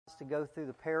to go through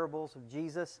the parables of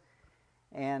Jesus,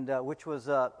 and which was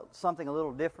something a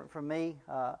little different from me.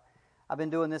 I've been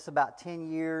doing this about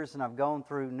 10 years, and I've gone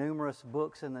through numerous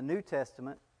books in the New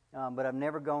Testament, but I've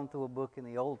never gone through a book in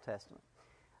the Old Testament.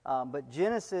 But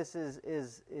Genesis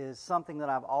is something that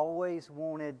I've always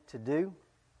wanted to do.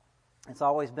 It's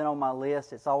always been on my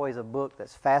list. It's always a book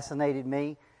that's fascinated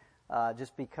me,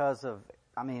 just because of,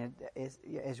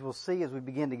 as we'll see as we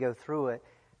begin to go through it,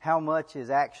 how much is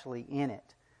actually in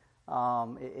it.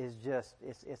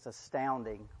 It's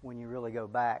astounding when you really go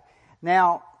back.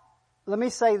 Now, let me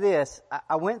say this.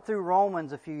 I went through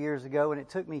Romans a few years ago, and it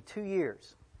took me 2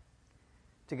 years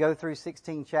to go through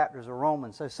 16 chapters of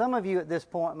Romans. So some of you at this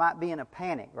point might be in a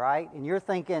panic, right? And you're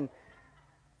thinking,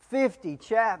 50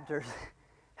 chapters,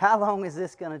 how long is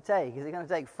this going to take? Is it going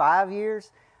to take 5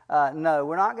 years? No,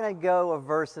 we're not going to go a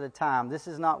verse at a time. This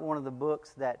is not one of the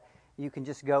books that you can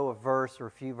just go a verse or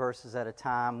a few verses at a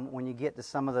time. When you get to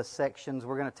some of the sections,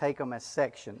 we're going to take them as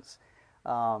sections.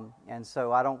 And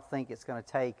so I don't think it's going to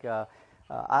take,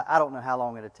 I don't know how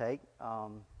long it'll take.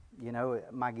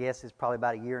 My guess is probably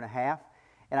about 1.5 years.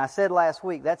 And I said last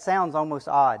week, that sounds almost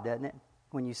odd, doesn't it?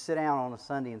 When you sit down on a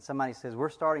Sunday and somebody says, we're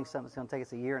starting something that's going to take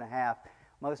us 1.5 years,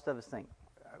 most of us think,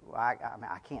 I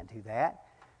can't do that.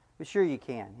 But sure you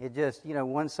can. It just,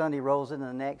 one Sunday rolls into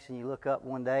the next, and you look up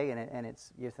one day, and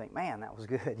you think, man, that was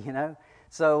good,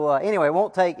 So anyway,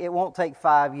 it won't take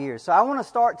 5 years. So I want to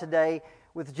start today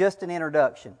with just an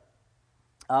introduction.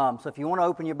 So if you want to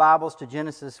open your Bibles to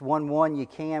Genesis 1:1, you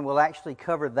can. We'll actually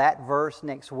cover that verse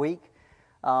next week,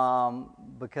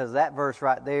 because that verse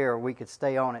right there, we could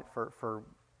stay on it for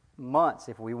months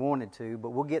if we wanted to, but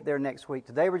we'll get there next week.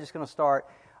 Today we're just going to start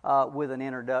with an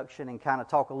introduction and kind of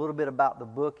talk a little bit about the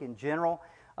book in general.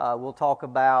 We'll talk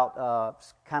about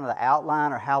kind of the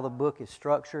outline or how the book is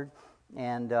structured,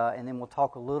 and then we'll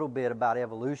talk a little bit about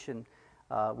evolution,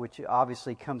 which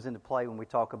obviously comes into play when we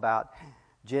talk about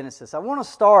Genesis. I want to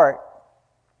start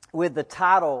with the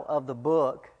title of the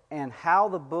book and how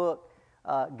the book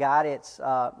got its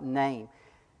name.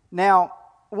 Now,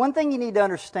 one thing you need to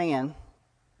understand,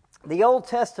 the Old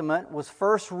Testament was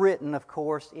first written, of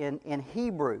course, in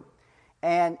Hebrew.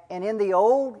 And in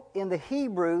the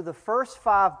Hebrew, the first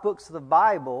 5 books of the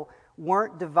Bible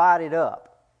weren't divided up.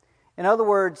 In other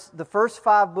words, the first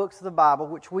 5 books of the Bible,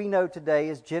 which we know today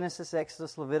as Genesis,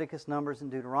 Exodus, Leviticus, Numbers, and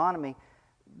Deuteronomy,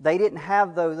 they didn't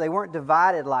have those, they weren't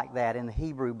divided like that in the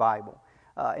Hebrew Bible.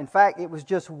 In fact, it was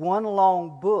just one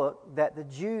long book that the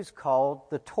Jews called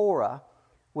the Torah,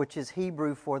 which is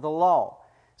Hebrew for the law.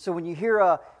 So when you hear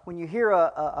a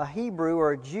Hebrew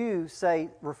or a Jew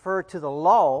refer to the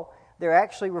law, they're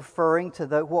actually referring to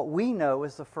what we know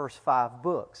as the first 5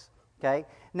 books. Okay.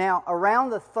 Now,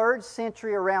 around the 3rd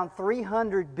century, around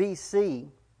 300 BC,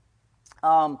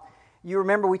 you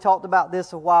remember we talked about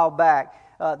this a while back.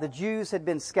 The Jews had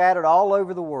been scattered all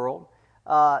over the world.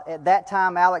 At that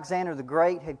time, Alexander the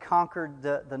Great had conquered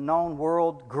the known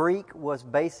world. Greek was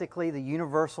basically the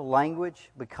universal language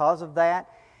because of that.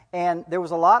 And there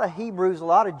was a lot of Hebrews, a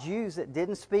lot of Jews that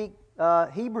didn't speak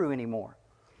Hebrew anymore.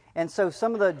 And so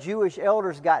some of the Jewish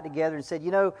elders got together and said,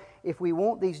 if we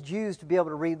want these Jews to be able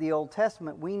to read the Old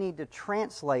Testament, we need to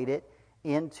translate it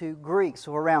into Greek.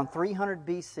 So around 300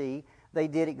 BC, they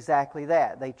did exactly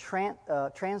that. They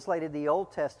translated the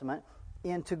Old Testament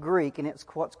into Greek, and it's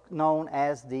what's known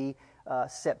as the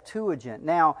Septuagint.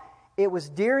 Now, it was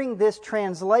during this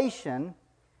translation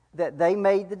that they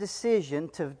made the decision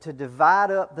to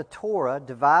divide up the Torah,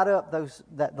 divide up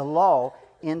the law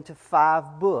into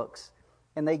 5 books,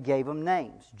 and they gave them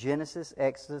names: Genesis,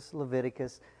 Exodus,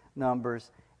 Leviticus,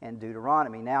 Numbers, and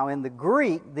Deuteronomy. Now, in the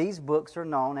Greek, these books are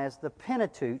known as the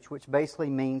Pentateuch, which basically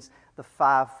means the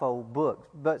 5-fold book.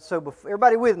 But so,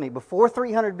 everybody with me? Before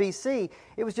 300 BC,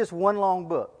 it was just one long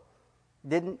book.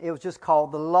 It was just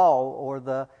called the Law or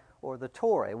the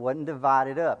Torah. It wasn't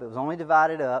divided up. It was only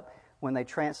divided up when they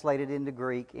translated into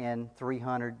Greek in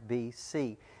 300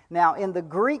 BC. Now, in the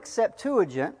Greek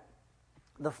Septuagint,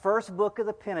 the first book of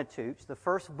the Pentateuch, the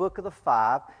first book of the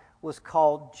 5, was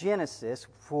called Genesis,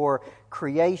 for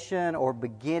creation or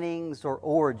beginnings or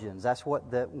origins. That's what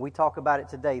we talk about it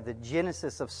today. The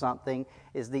genesis of something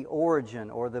is the origin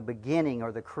or the beginning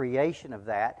or the creation of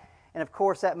that. And of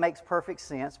course that makes perfect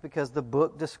sense because the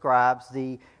book describes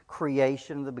the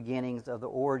creation, the beginnings of the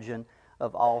origin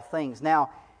of all things. Now,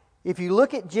 if you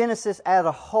look at Genesis as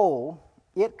a whole,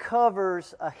 it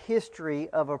covers a history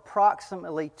of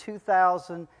approximately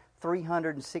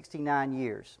 2,369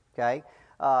 years. Okay,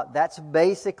 that's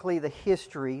basically the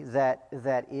history that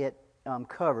it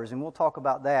covers, and we'll talk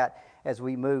about that as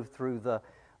we move through the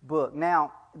book.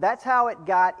 Now, that's how it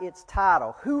got its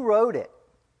title. Who wrote it?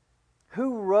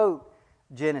 Who wrote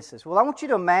Genesis? Well, I want you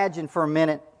to imagine for a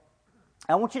minute,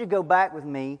 I want you to go back with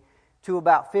me to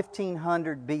about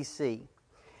 1500 BC.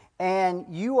 And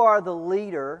you are the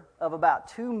leader of about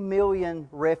 2 million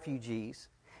refugees.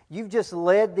 You've just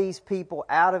led these people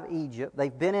out of Egypt.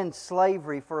 They've been in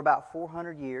slavery for about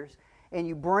 400 years. And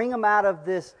you bring them out of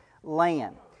this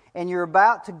land. And you're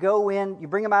about to go in, you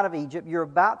bring them out of Egypt. You're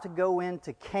about to go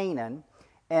into Canaan.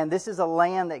 And this is a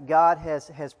land that God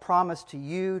has promised to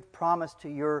you, promised to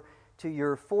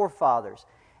your forefathers.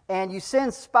 And you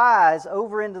send spies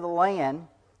over into the land.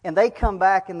 And they come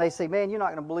back and they say, man, you're not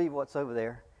going to believe what's over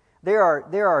there. There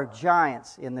are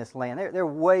giants in this land. They're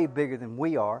way bigger than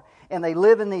we are. And they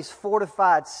live in these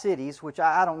fortified cities, which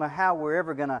I don't know how we're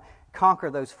ever going to conquer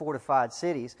those fortified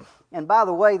cities. And by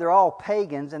the way, they're all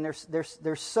pagans, and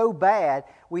they're so bad,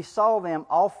 we saw them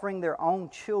offering their own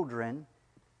children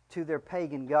to their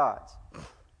pagan gods.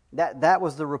 That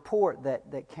was the report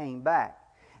that came back.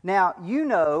 Now, you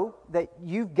know that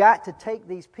you've got to take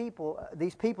these people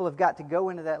have got to go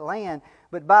into that land,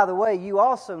 but by the way, you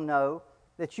also know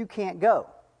that you can't go.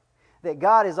 That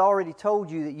God has already told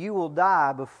you that you will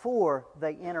die before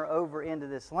they enter over into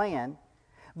this land.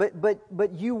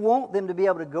 But you want them to be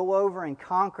able to go over and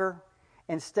conquer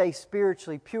and stay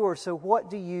spiritually pure. So what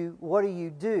do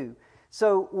you do?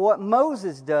 So what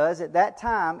Moses does at that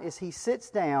time is he sits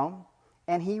down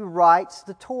and he writes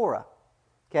the Torah.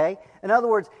 Okay? In other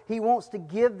words, he wants to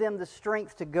give them the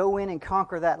strength to go in and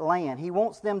conquer that land. He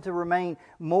wants them to remain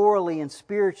morally and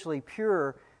spiritually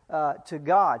pure to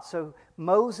God. So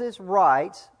Moses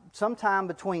writes, sometime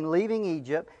between leaving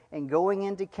Egypt and going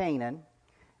into Canaan,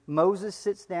 Moses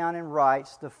sits down and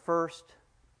writes the first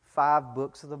 5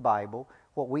 books of the Bible,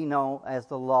 what we know as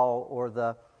the law or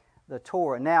the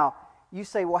Torah. Now, you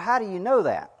say, well, how do you know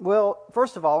that? Well,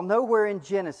 first of all, nowhere in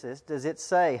Genesis does it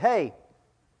say, hey,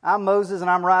 I'm Moses and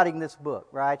I'm writing this book,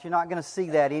 right? You're not going to see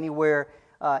that anywhere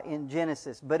in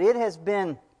Genesis. But it has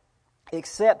been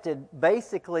accepted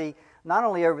basically not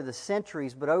only over the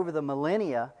centuries, but over the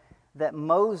millennia, that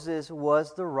Moses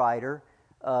was the writer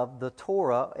of the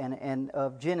Torah and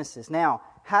of Genesis. Now,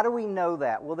 how do we know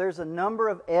that? Well, there's a number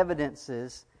of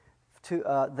evidences to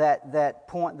that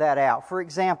point that out. For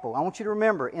example, I want you to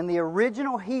remember, in the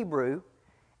original Hebrew,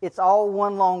 it's all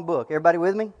one long book. Everybody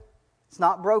with me? It's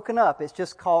not broken up. It's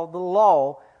just called the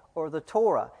law or the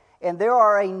Torah. And there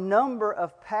are a number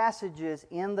of passages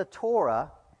in the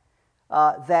Torah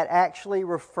that actually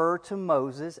refer to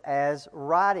Moses as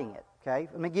writing it. Okay,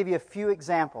 let me give you a few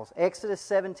examples. Exodus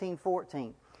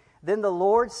 17:14. Then the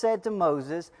Lord said to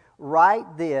Moses,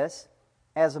 write this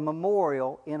as a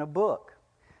memorial in a book.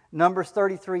 Numbers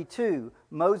 33:2.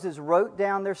 Moses wrote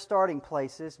down their starting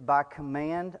places by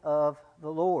command of the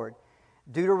Lord.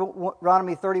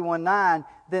 Deuteronomy 31:9.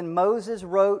 Then Moses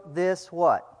wrote this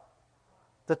what?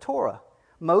 The Torah.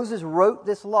 Moses wrote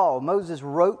this law. Moses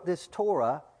wrote this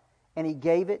Torah, and he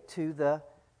gave it to the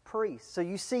priests. So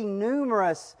you see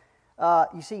numerous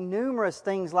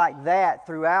things like that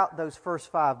throughout those first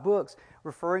 5 books,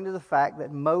 referring to the fact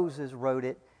that Moses wrote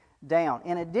it down.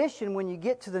 In addition, when you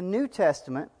get to the New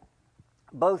Testament,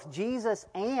 both Jesus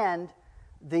and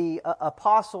the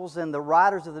apostles and the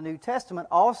writers of the New Testament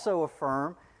also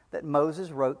affirm that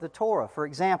Moses wrote the Torah. For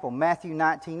example, Matthew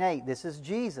 19:8, this is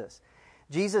Jesus.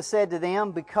 Jesus said to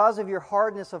them, because of your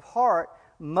hardness of heart,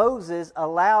 Moses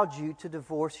allowed you to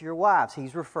divorce your wives.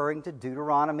 He's referring to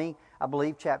Deuteronomy, I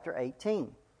believe, chapter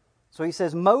 18. So he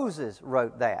says Moses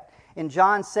wrote that. In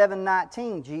John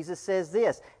 7:19, Jesus says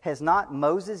this, has not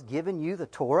Moses given you the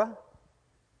Torah?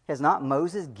 Has not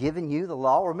Moses given you the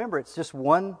law? Remember, it's just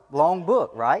one long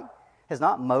book, right? Has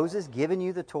not Moses given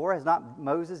you the Torah? Has not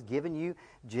Moses given you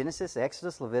Genesis,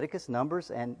 Exodus, Leviticus,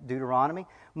 Numbers, and Deuteronomy?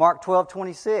 Mark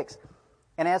 12:26.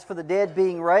 And as for the dead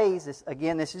being raised,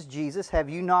 this is Jesus. Have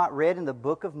you not read in the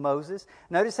book of Moses?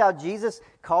 Notice how Jesus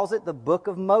calls it the book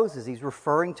of Moses. He's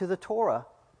referring to the Torah.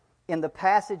 In the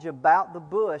passage about the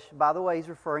bush, by the way, he's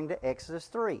referring to Exodus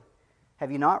 3.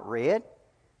 Have you not read?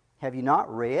 Have you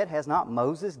not read? Has not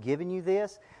Moses given you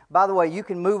this? By the way, you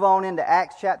can move on into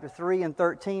Acts chapter 3 and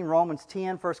 13, Romans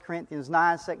 10, 1 Corinthians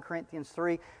 9, 2 Corinthians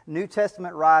 3. New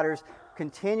Testament writers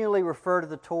continually refer to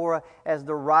the Torah as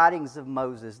the writings of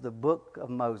Moses, the book of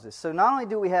Moses. So not only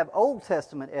do we have Old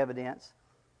Testament evidence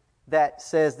that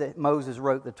says that Moses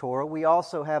wrote the Torah, we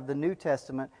also have the New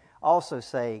Testament also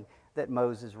saying that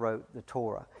Moses wrote the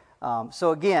Torah.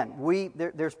 So again,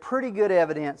 there's pretty good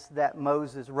evidence that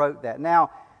Moses wrote that.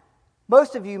 Now,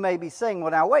 most of you may be saying,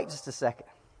 well, now wait just a second.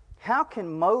 How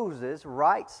can Moses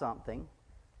write something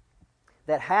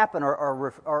that happened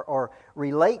or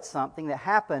relate something that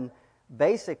happened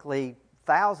basically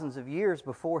thousands of years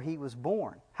before he was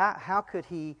born. How could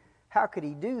he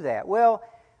do that? Well,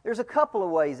 there's a couple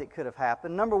of ways it could have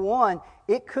happened. Number one,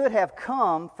 it could have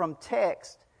come from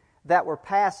texts that were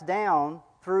passed down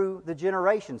through the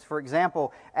generations. For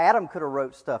example, Adam could have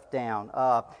wrote stuff down.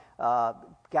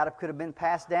 God could have been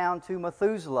passed down to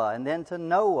Methuselah, and then to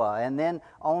Noah, and then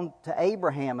on to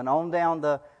Abraham, and on down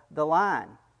the line.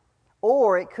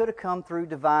 Or it could have come through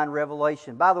divine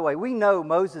revelation. By the way, we know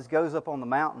Moses goes up on the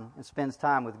mountain and spends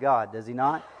time with God, does he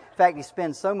not? In fact, he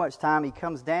spends so much time, he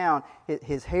comes down,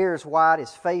 his hair is white,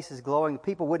 his face is glowing,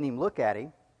 people wouldn't even look at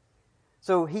him.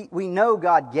 So we know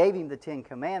God gave him the 10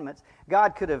 Commandments.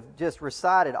 God could have just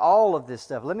recited all of this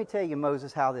stuff. Let me tell you,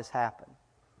 Moses, how this happened.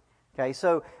 Okay,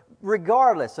 so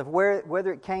regardless of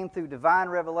whether it came through divine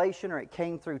revelation or it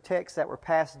came through texts that were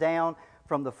passed down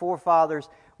from the forefathers,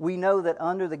 we know that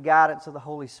under the guidance of the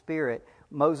Holy Spirit,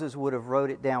 Moses would have wrote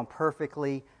it down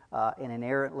perfectly and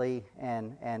inerrantly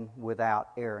and without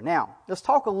error. Now, let's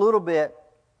talk a little bit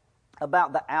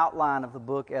about the outline of the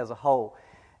book as a whole.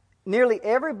 Nearly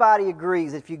everybody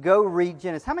agrees if you go read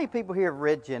Genesis. How many people here have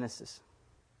read Genesis?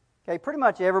 Okay, pretty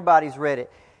much everybody's read it.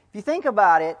 If you think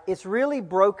about it, it's really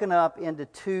broken up into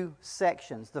 2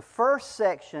 sections. The first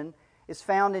section is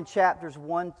found in chapters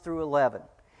 1 through 11.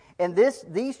 And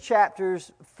these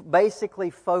chapters basically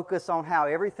focus on how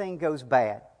everything goes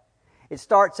bad. It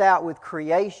starts out with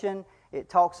creation. It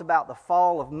talks about the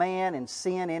fall of man and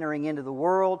sin entering into the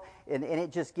world. And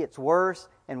it just gets worse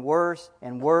and worse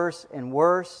and worse and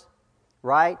worse,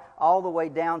 right? All the way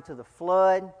down to the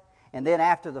flood. And then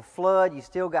after the flood, you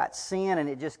still got sin, and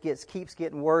it just keeps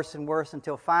getting worse and worse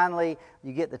until finally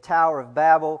you get the Tower of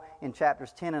Babel in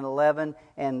chapters 10 and 11,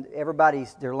 and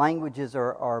their languages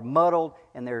are muddled,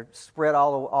 and they're spread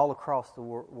all across the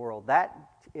world. That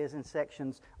is in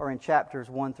sections, or in chapters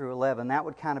 1 through 11. That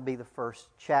would kind of be the first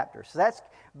chapter. So that's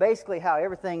basically how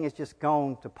everything is just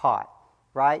gone to pot,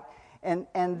 right? And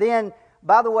then,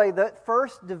 by the way, the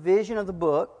first division of the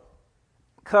book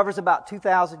covers about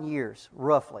 2,000 years,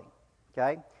 roughly.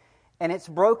 Okay? And it's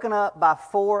broken up by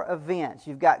 4 events.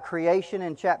 You've got creation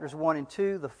in chapters 1 and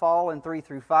 2, the fall in 3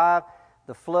 through 5,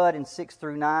 the flood in 6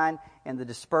 through 9, and the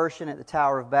dispersion at the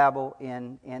Tower of Babel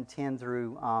in 10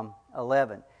 through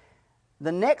 11.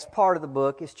 The next part of the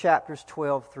book is chapters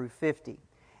 12 through 50.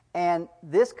 And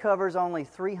this covers only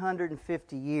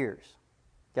 350 years.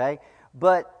 Okay?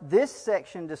 But this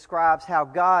section describes how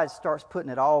God starts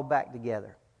putting it all back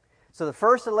together. So the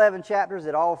first 11 chapters,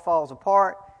 it all falls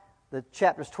apart. The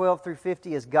chapters 12 through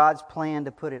 50 is God's plan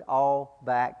to put it all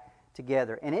back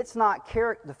together. And it's not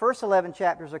the first 11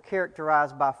 chapters are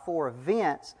characterized by 4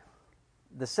 events.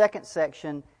 The second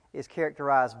section is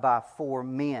characterized by 4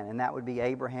 men, and that would be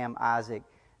Abraham, Isaac,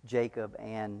 Jacob,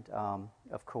 and,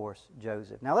 of course,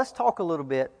 Joseph. Now, let's talk a little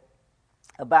bit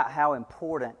about how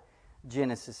important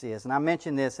Genesis is. And I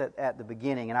mentioned this at the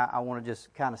beginning, and I want to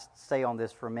just kind of stay on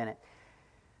this for a minute.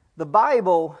 The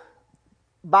Bible,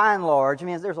 by and large, I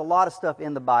mean, there's a lot of stuff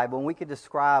in the Bible, and we could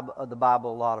describe the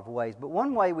Bible a lot of ways. But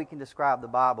one way we can describe the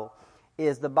Bible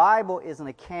is an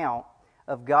account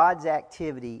of God's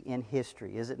activity in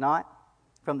history, is it not?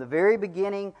 From the very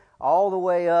beginning, all the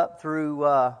way up through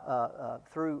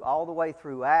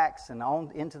Acts and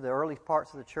on into the early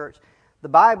parts of the church, the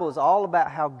Bible is all about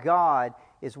how God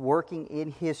is working in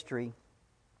history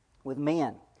with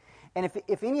men. And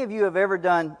if any of you have ever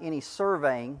done any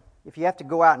surveying, if you have to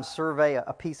go out and survey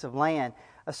a piece of land,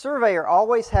 a surveyor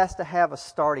always has to have a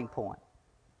starting point.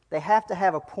 They have to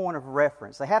have a point of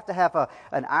reference. They have to have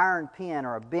an iron pin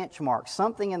or a benchmark,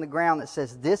 something in the ground that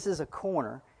says this is a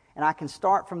corner, and I can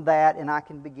start from that and I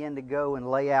can begin to go and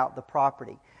lay out the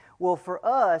property. Well, for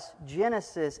us,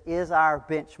 Genesis is our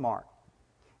benchmark.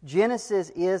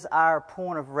 Genesis is our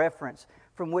point of reference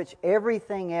from which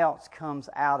everything else comes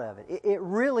out of it. It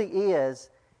really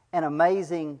is an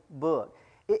amazing book.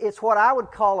 It's what I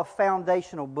would call a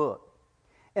foundational book.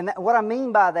 And what I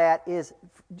mean by that is,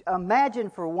 imagine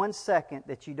for 1 second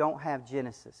that you don't have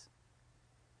Genesis.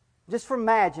 Just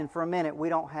imagine for a minute we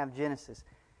don't have Genesis.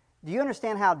 Do you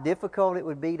understand how difficult it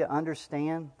would be to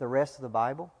understand the rest of the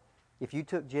Bible if you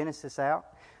took Genesis out?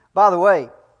 By the way,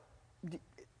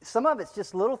 some of it's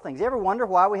just little things. You ever wonder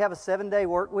why we have a 7-day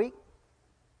work week?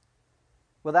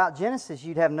 Without Genesis,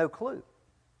 you'd have no clue.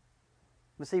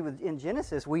 But see, in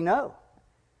Genesis, we know.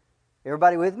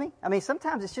 Everybody with me? I mean,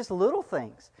 sometimes it's just little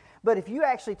things. But if you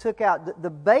actually took out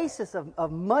the basis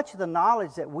of much of the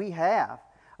knowledge that we have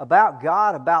about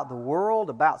God, about the world,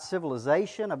 about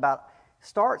civilization,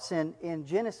 starts in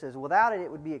Genesis. Without it, it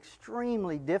would be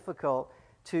extremely difficult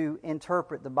to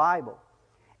interpret the Bible.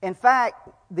 In fact,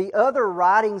 the other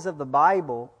writings of the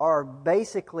Bible are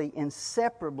basically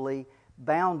inseparably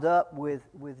bound up with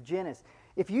Genesis.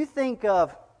 If you think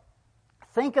of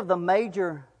the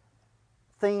major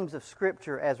themes of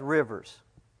Scripture as rivers.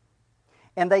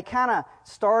 And they kind of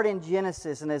start in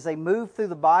Genesis, and as they move through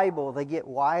the Bible, they get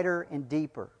wider and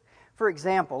deeper. For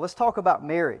example, let's talk about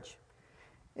marriage.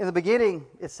 In the beginning,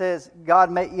 it says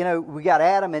God made, we got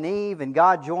Adam and Eve, and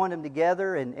God joined them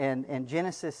together, and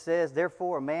Genesis says,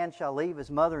 therefore a man shall leave his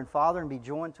mother and father and be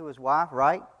joined to his wife,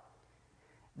 right?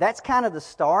 That's kind of the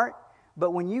start.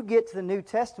 But when you get to the New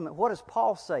Testament, what does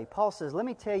Paul say? Paul says, let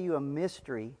me tell you a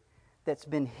mystery that's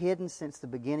been hidden since the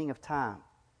beginning of time.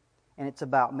 And it's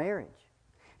about marriage.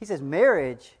 He says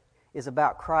marriage is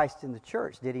about Christ and the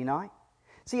church, did he not?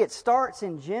 See, it starts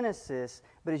in Genesis,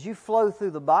 but as you flow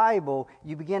through the Bible,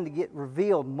 you begin to get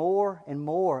revealed more and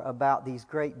more about these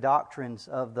great doctrines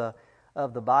of the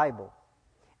Bible.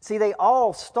 See, they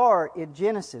all start in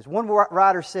Genesis. One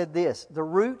writer said this, the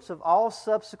roots of all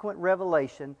subsequent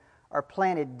revelation are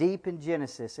planted deep in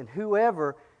Genesis, and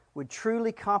whoever would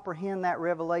truly comprehend that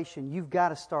revelation, you've got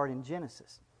to start in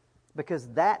Genesis, because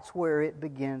that's where it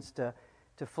begins to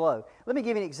flow. Let me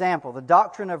give you an example. The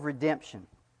doctrine of redemption.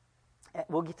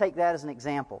 We'll take that as an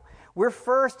example. We're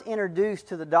first introduced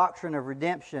to the doctrine of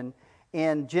redemption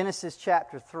in Genesis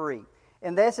chapter 3.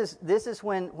 And this is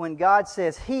when God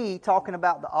says, He, talking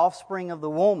about the offspring of the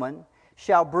woman,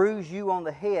 shall bruise you on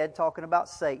the head, talking about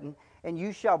Satan, and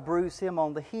you shall bruise him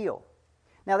on the heel.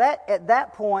 Now at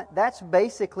that point, that's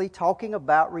basically talking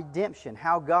about redemption,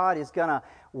 how God is going to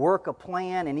work a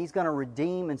plan and He's going to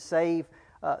redeem and save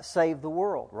the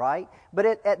world, right? But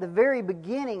at the very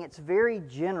beginning, it's very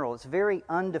general. It's very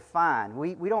undefined.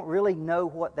 We don't really know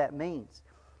what that means.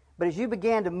 But as you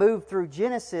begin to move through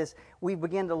Genesis, we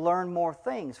begin to learn more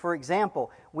things. For example,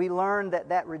 we learn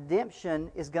that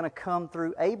redemption is going to come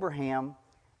through Abraham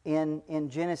in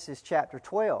Genesis chapter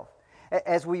 12.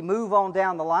 As we move on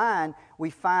down the line,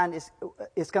 we find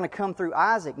it's going to come through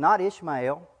Isaac, not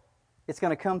Ishmael. It's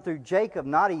going to come through Jacob,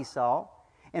 not Esau.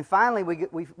 And finally,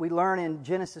 we learn in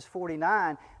Genesis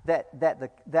 49 that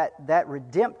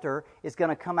Redemptor is going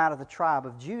to come out of the tribe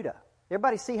of Judah.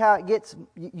 Everybody see how it gets?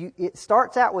 It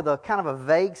starts out with a kind of a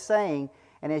vague saying,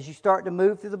 and as you start to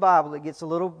move through the Bible, it gets a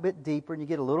little bit deeper, and you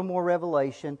get a little more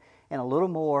revelation, and a little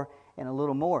more, and a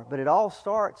little more. But it all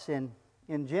starts in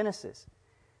Genesis.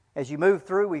 As you move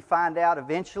through, we find out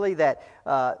eventually that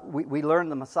we learn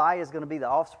the Messiah is going to be the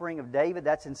offspring of David.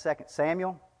 That's in 2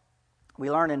 Samuel. We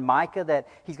learn in Micah that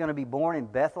He's going to be born in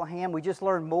Bethlehem. We just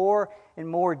learn more and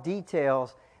more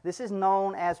details. This is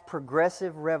known as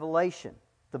progressive revelation.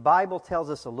 The Bible tells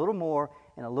us a little more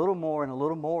and a little more and a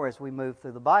little more as we move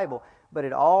through the Bible. But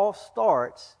it all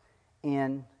starts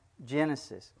in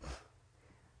Genesis.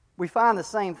 We find the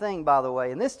same thing, by the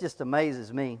way, and this just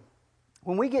amazes me.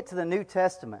 When we get to the New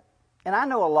Testament, and I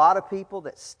know a lot of people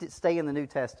that stay in the New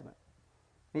Testament.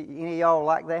 Any of y'all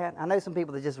like that? I know some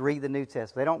people that just read the New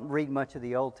Testament. They don't read much of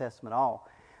the Old Testament at all.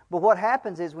 But what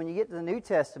happens is when you get to the New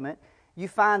Testament, you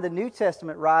find the New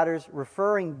Testament writers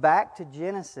referring back to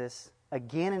Genesis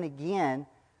again and again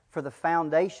for the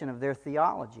foundation of their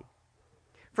theology.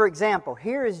 For example,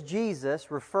 here is Jesus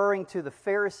referring to the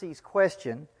Pharisees'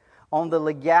 question on the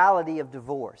legality of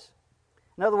divorce.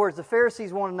 In other words, the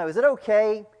Pharisees want to know, is it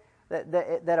okay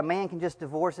that a man can just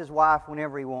divorce his wife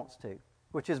whenever he wants to?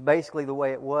 Which is basically the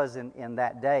way it was in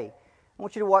that day. I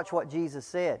want you to watch what Jesus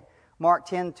said. Mark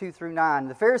 10:2-9.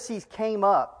 The Pharisees came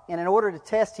up and in order to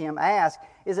test Him asked,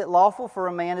 is it lawful for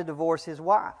a man to divorce his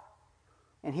wife?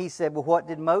 And He said, well, what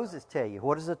did Moses tell you?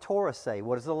 What does the Torah say?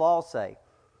 What does the law say?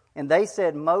 And they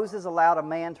said, Moses allowed a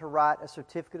man to write a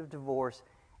certificate of divorce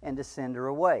and to send her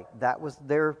away. That was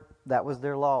their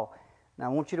law. Now, I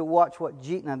want you to watch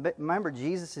remember,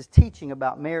 Jesus is teaching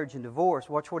about marriage and divorce.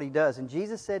 Watch what He does. And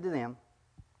Jesus said to them,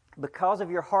 because of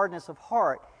your hardness of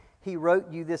heart, He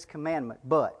wrote you this commandment.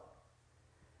 But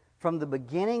from the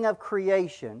beginning of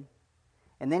creation,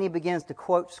 and then He begins to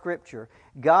quote Scripture,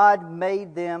 God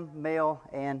made them male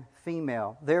and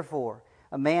female. Therefore,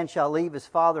 a man shall leave his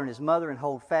father and his mother and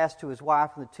hold fast to his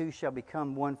wife, and the two shall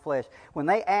become one flesh. When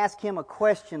they ask Him a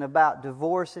question about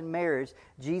divorce and marriage,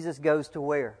 Jesus goes to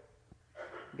where?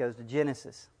 He goes to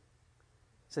Genesis.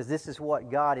 He says this is what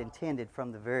God intended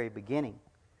from the very beginning.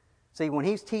 See, when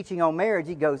He's teaching on marriage,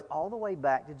 He goes all the way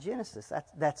back to Genesis.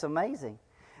 That's amazing.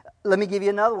 Let me give you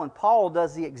another one. Paul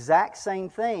does the exact same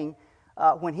thing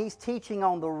when he's teaching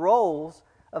on the roles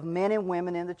of men and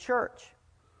women in the church.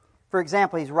 For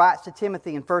example, he writes to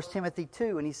Timothy in 1 Timothy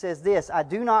 2, and he says this, I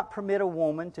do not permit a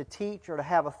woman to teach or to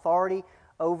have authority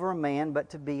over a man, but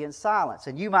to be in silence.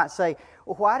 And you might say,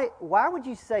 well, why would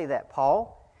you say that,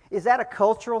 Paul? Is that a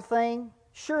cultural thing?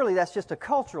 Surely that's just a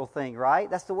cultural thing, right?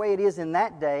 That's the way it is in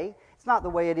that day. It's not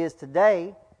the way it is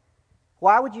today.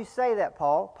 Why would you say that,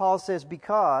 Paul? Paul says,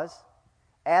 because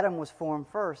Adam was formed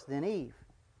first, then Eve.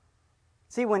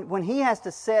 See, when he has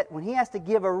to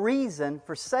give a reason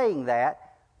for saying that,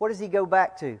 what does he go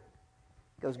back to?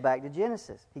 He goes back to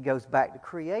Genesis. He goes back to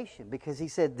creation, because he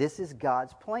said this is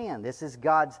God's plan. This is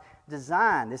God's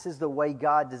design. This is the way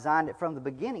God designed it from the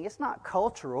beginning. It's not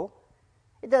cultural.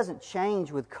 It doesn't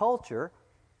change with culture,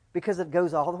 because it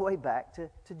goes all the way back to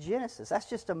Genesis. That's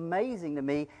just amazing to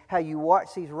me how you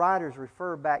watch these writers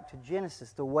refer back to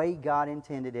Genesis, the way God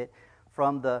intended it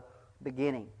from the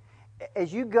beginning.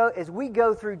 As we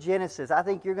go through Genesis, I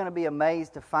think you're going to be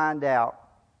amazed to find out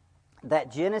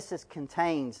that Genesis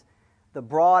contains the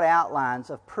broad outlines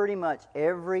of pretty much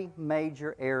every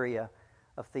major area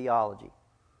of theology.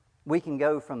 We can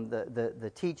go from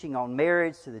the teaching on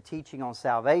marriage to the teaching on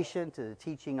salvation to the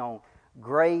teaching on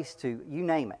grace to you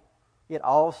name it. It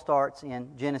all starts in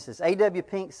Genesis. A.W.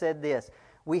 Pink said this: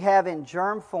 we have in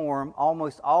germ form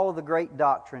almost all of the great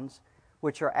doctrines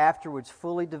which are afterwards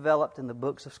fully developed in the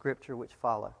books of Scripture which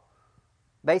follow.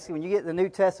 Basically, when you get the New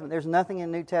Testament, there's nothing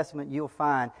in the New Testament you'll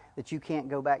find that you can't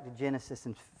go back to Genesis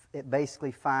and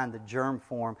basically find the germ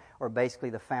form, or basically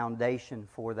the foundation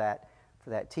for that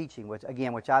teaching,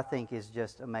 which I think is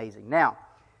just amazing. Now,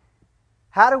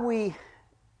 how do we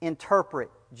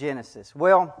interpret Genesis?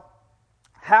 Well,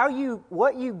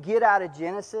 what you get out of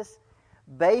Genesis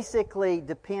basically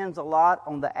depends a lot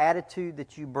on the attitude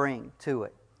that you bring to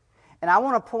it. And I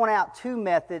want to point out two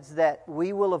methods that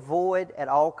we will avoid at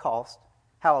all costs,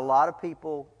 how a lot of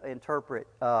people interpret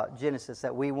Genesis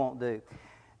that we won't do.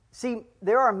 See,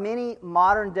 there are many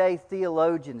modern-day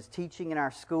theologians teaching in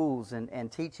our schools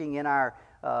and teaching in our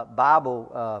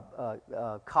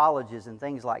Bible colleges and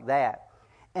things like that.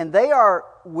 And they are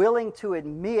willing to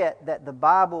admit that the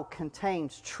Bible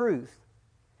contains truth,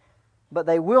 but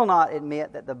they will not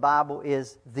admit that the Bible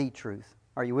is the truth.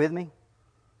 Are you with me?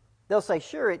 They'll say,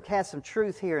 sure, it has some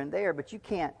truth here and there, but you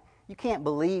can't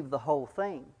believe the whole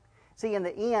thing. See, in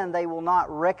the end, they will not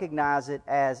recognize it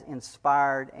as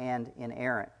inspired and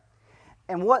inerrant.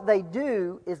 And what they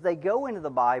do is they go into the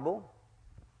Bible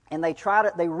and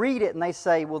they read it and they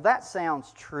say, well, that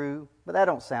sounds true, but that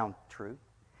don't sound true.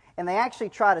 And they actually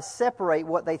try to separate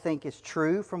what they think is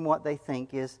true from what they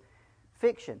think is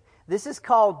fiction. This is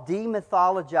called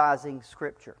demythologizing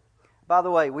Scripture. By the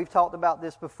way, we've talked about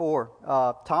this before.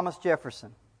 Thomas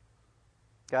Jefferson.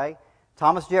 Okay?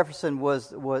 Thomas Jefferson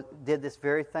did this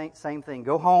very same thing.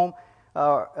 Go home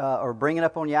or bring it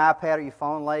up on your iPad or your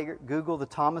phone later. Google the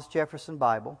Thomas Jefferson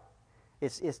Bible.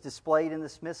 It's displayed in the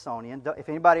Smithsonian. If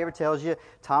anybody ever tells you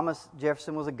Thomas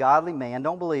Jefferson was a godly man,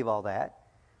 don't believe all that.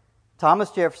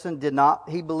 Thomas Jefferson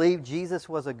he believed Jesus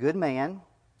was a good man,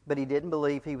 but he didn't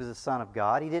believe he was the Son of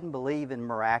God. He didn't believe in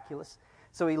miraculous.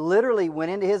 So he literally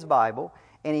went into his Bible,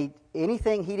 and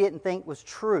anything he didn't think was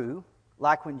true,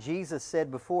 like when Jesus said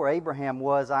before Abraham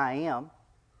was, I am,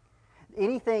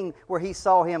 anything where he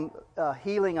saw him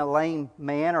healing a lame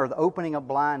man or opening a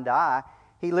blind eye,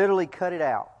 he literally cut it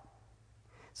out.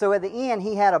 So at the end,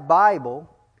 he had a Bible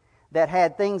that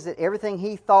had things that everything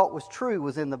he thought was true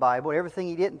was in the Bible. Everything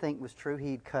he didn't think was true,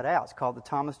 he'd cut out. It's called the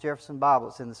Thomas Jefferson Bible.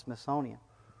 It's in the Smithsonian.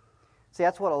 See,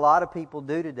 that's what a lot of people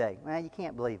do today. Man, you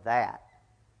can't believe that.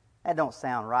 That don't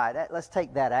sound right. Let's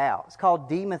take that out. It's called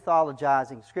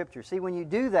demythologizing Scripture. See, when you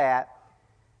do that,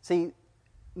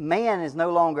 man is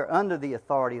no longer under the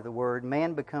authority of the Word.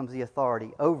 Man becomes the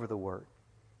authority over the Word.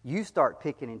 You start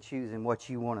picking and choosing what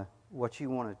you want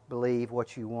to believe,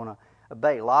 what you want to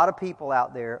obey. A lot of people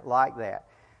out there like that.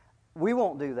 We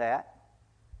won't do that.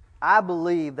 I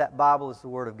believe that Bible is the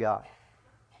Word of God.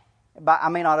 But I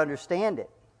may not understand it.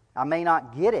 I may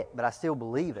not get it, but I still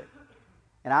believe it.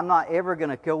 And I'm not ever going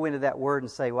to go into that Word and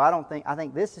say, well, I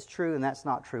think this is true and that's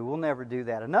not true. We'll never do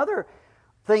that. Another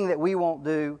thing that we won't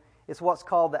do is what's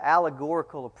called the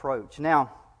allegorical approach.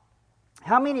 Now,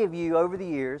 how many of you over the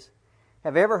years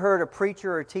have ever heard a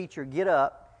preacher or a teacher get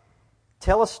up,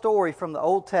 tell a story from the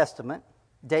Old Testament,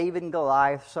 David and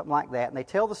Goliath, something like that, and they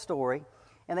tell the story,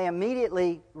 and they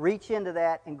immediately reach into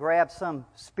that and grab some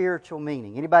spiritual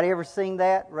meaning? Anybody ever seen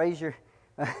that? Raise your...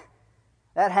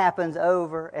 That happens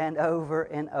over and over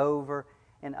and over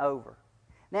and over.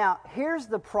 Now, here's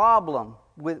the problem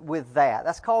with that.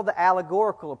 That's called the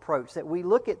allegorical approach, that we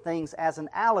look at things as an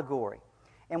allegory,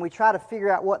 and we try to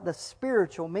figure out what the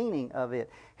spiritual meaning of it.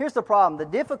 Here's the problem. The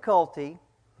difficulty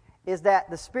is that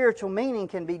the spiritual meaning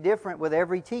can be different with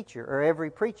every teacher or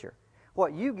every preacher.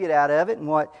 What you get out of it and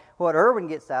what Irwin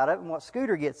gets out of it and what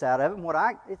Scooter gets out of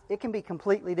it, it can be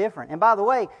completely different. And by the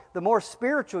way, the more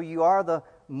spiritual you are, the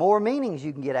more meanings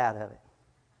you can get out of it.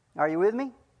 Are you with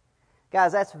me?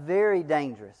 Guys, that's very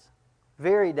dangerous.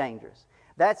 Very dangerous.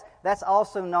 That's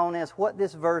also known as what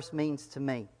this verse means to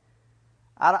me.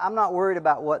 I'm not worried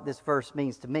about what this verse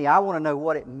means to me. I want to know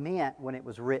what it meant when it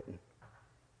was written.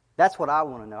 That's what I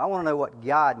want to know. I want to know what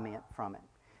God meant from it.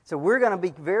 So we're going to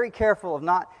be very careful of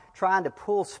not trying to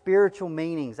pull spiritual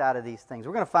meanings out of these things.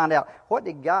 We're going to find out why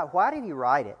did He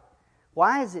write it?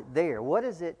 Why is it there? What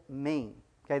does it mean?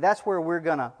 Okay, that's where we're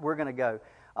gonna go.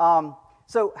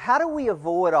 So how do we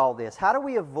avoid all this? How do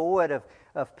we avoid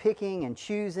of picking and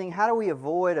choosing? How do we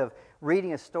avoid of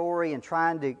reading a story and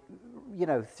trying to,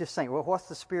 just saying, well, what's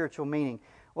the spiritual meaning?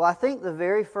 Well, I think the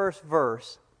very first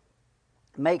verse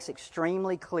makes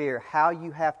extremely clear how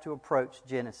you have to approach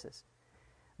Genesis.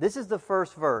 This is the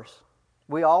first verse.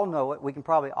 We all know it. We can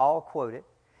probably all quote it.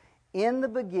 In the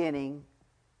beginning,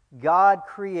 God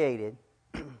created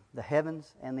the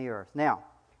heavens and the earth. Now,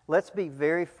 let's be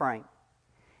very frank.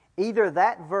 Either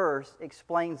that verse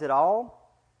explains it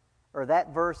all, or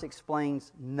that verse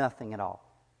explains nothing at all.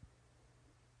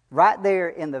 Right there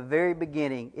in the very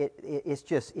beginning, it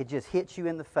just hits you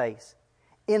in the face.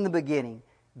 In the beginning,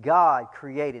 God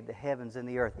created the heavens and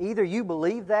the earth. Either you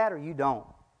believe that or you don't.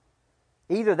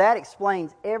 Either that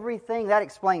explains everything, that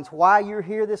explains why you're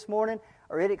here this morning,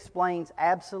 or it explains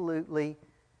absolutely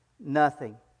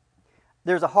nothing.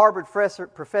 There's a Harvard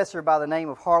professor by the name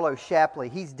of Harlow Shapley.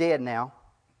 He's dead now.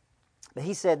 But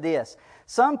he said this: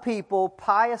 some people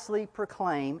piously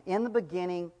proclaim, in the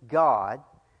beginning, God,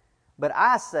 but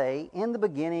I say, in the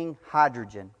beginning,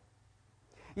 hydrogen.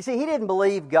 You see, he didn't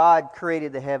believe God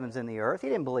created the heavens and the earth. He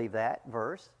didn't believe that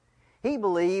verse. He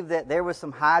believed that there was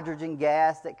some hydrogen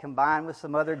gas that combined with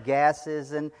some other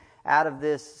gases, and out of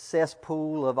this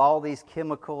cesspool of all these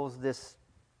chemicals, this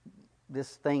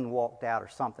thing walked out or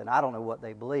something. I don't know what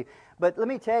they believe. But let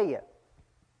me tell you,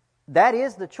 that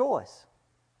is the choice.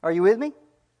 Are you with me?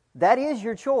 That is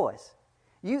your choice.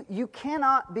 You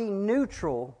cannot be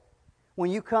neutral when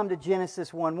you come to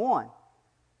Genesis 1:1.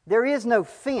 There is no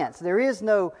fence. There is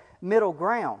no middle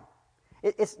ground.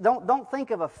 Don't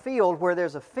think of a field where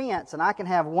there's a fence and I can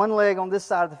have one leg on this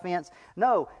side of the fence.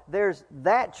 No, there's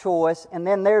that choice, and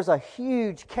then there's a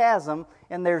huge chasm,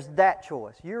 and there's that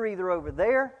choice. You're either over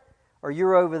there or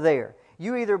you're over there.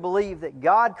 You either believe that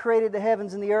God created the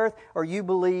heavens and the earth, or you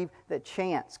believe that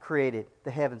chance created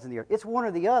the heavens and the earth. It's one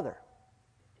or the other.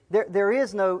 There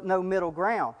is no middle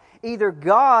ground. Either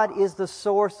God is the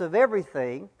source of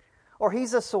everything, or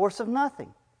He's a source of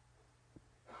nothing.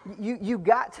 You've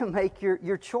got to make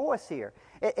your choice here.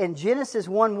 And Genesis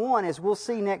 1:1, as we'll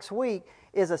see next week,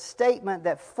 is a statement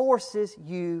that forces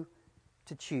you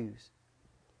to choose.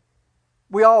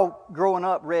 We all, growing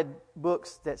up, read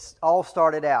books that all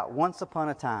started out, once upon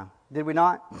a time. Did we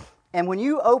not? And when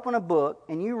you open a book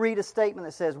and you read a statement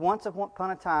that says, once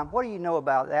upon a time, what do you know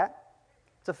about that?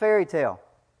 It's a fairy tale.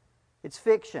 It's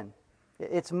fiction.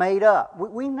 It's made up.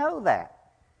 We know that.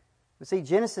 But see,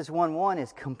 Genesis 1:1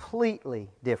 is completely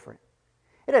different.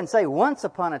 It doesn't say once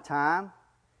upon a time.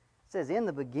 It says in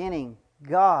the beginning,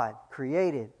 God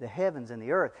created the heavens and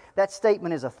the earth. That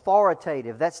statement is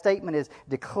authoritative. That statement is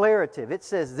declarative. It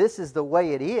says this is the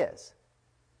way it is.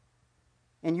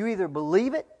 And you either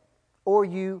believe it or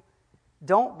you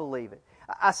don't believe it.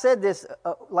 I said this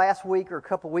last week or a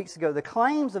couple weeks ago. The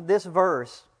claims of this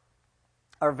verse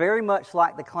are very much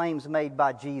like the claims made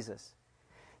by Jesus.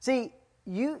 See,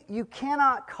 you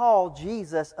cannot call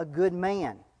Jesus a good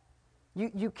man.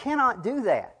 You cannot do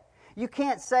that. You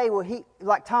can't say, well,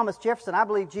 like Thomas Jefferson, I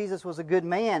believe Jesus was a good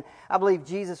man. I believe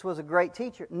Jesus was a great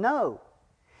teacher. No.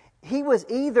 He was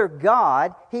either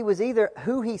God, He was either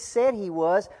who He said He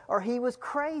was, or He was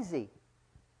crazy.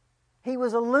 He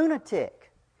was a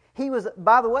lunatic. He was,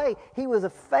 by the way, He was a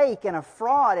fake and a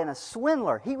fraud and a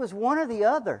swindler. He was one or the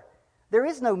other. There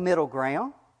is no middle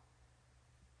ground.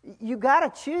 You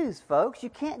got to choose, folks. You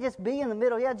can't just be in the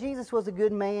middle. Yeah, Jesus was a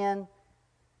good man.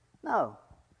 No.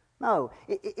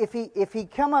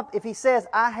 If he says,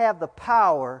 I have the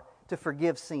power to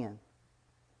forgive sin.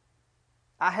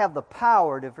 I have the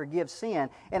power to forgive sin,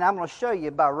 and I'm going to show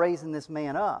you by raising this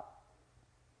man up.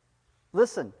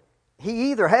 Listen,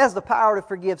 He either has the power to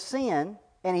forgive sin,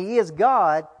 and He is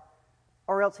God,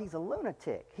 or else He's a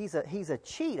lunatic. He's a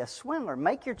cheat, a swindler.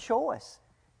 Make your choice.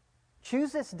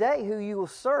 Choose this day who you will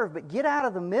serve, but get out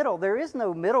of the middle. There is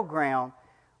no middle ground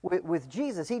with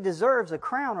Jesus. He deserves a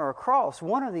crown or a cross,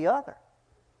 one or the other.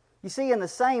 You see, in the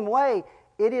same way,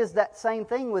 it is that same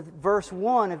thing with verse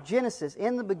 1 of Genesis.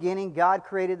 In the beginning, God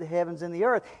created the heavens and the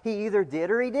earth. He either did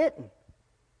or He didn't.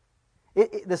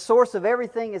 The source of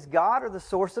everything is God, or the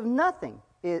source of nothing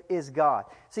is God.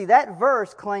 See, that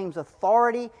verse claims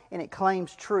authority and it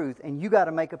claims truth, and you got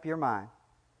to make up your mind.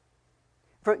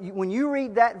 When you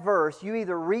read that verse, you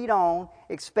either read on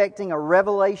expecting a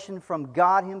revelation from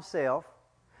God Himself,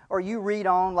 or you read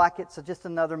on like it's just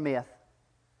another myth.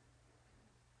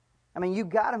 I mean, you've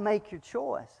got to make your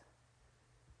choice.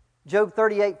 Job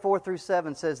 38, 4 through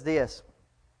 7 says this,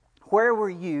 "Where were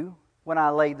you when I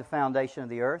laid the foundation of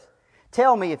the earth?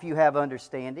 Tell me if you have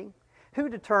understanding. Who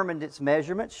determined its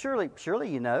measurements? Surely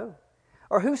you know.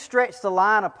 Or who stretched the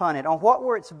line upon it? On what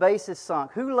were its bases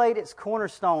sunk? Who laid its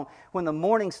cornerstone when the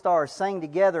morning stars sang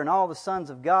together and all the sons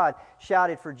of God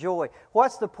shouted for joy?"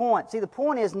 What's the point? See, the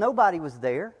point is nobody was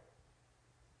there.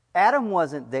 Adam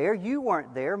wasn't there. You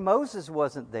weren't there. Moses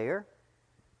wasn't there.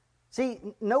 See,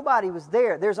 nobody was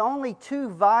there. There's only two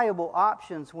viable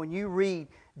options when you read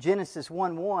Genesis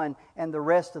 1:1 and the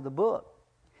rest of the book.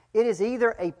 It is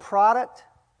either a product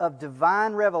of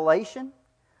divine revelation,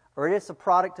 or it's a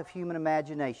product of human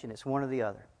imagination. It's one or the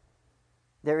other.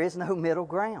 There is no middle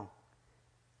ground.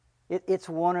 It's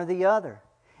one or the other.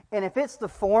 And if it's the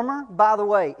former, by the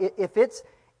way, if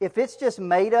it's just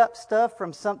made up stuff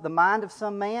from the mind of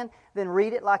some man, then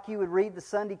read it like you would read the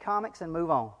Sunday comics and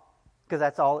move on. Because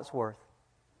that's all it's worth.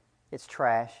 It's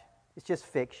trash. It's just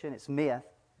fiction. It's myth.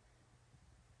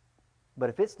 But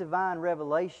if it's divine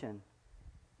revelation,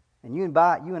 and you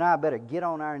and I better get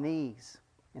on our knees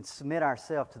and submit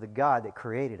ourselves to the God that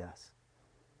created us.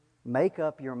 Make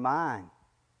up your mind.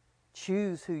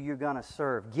 Choose who you're going to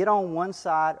serve. Get on one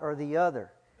side or the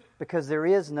other, because there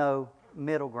is no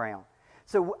middle ground.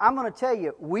 So I'm going to tell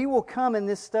you, we will come in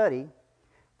this study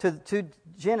to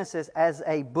Genesis as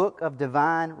a book of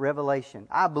divine revelation.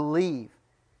 I believe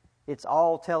it's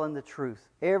all telling the truth,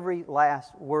 every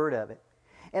last word of it.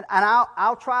 And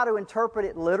I'll try to interpret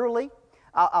it literally.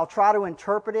 I'll try to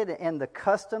interpret it in the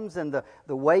customs and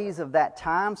the ways of that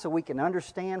time so we can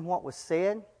understand what was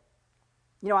said.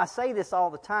 You know, I say this all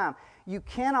the time. You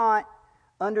cannot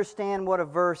understand what a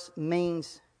verse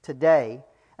means today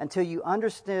until you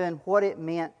understand what it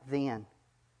meant then.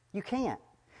 You can't.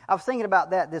 I was thinking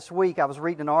about that this week. I was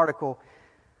reading an article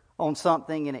on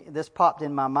something, and this popped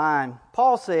in my mind.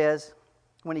 Paul says,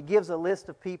 when he gives a list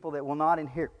of people that will not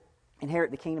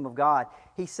inherit the kingdom of God,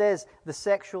 he says the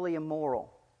sexually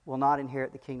immoral will not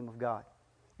inherit the kingdom of God.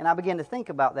 And I began to think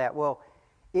about that. Well,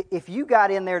 if you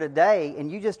got in there today and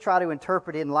you just try to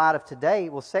interpret it in light of today,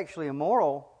 well, sexually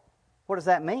immoral, what does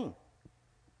that mean?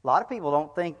 A lot of people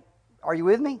don't think, are you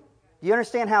with me? Do you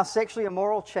understand how sexually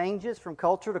immoral changes from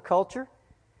culture to culture?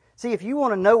 See, if you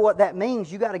want to know what that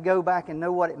means, you got to go back and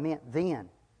know what it meant then.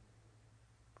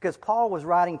 Because Paul was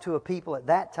writing to a people at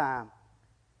that time.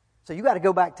 So you got to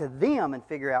go back to them and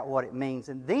figure out what it means.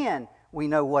 And then we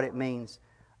know what it means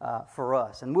for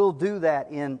us. And we'll do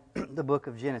that in the book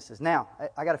of Genesis. Now,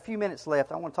 I got a few minutes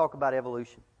left. I want to talk about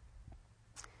evolution.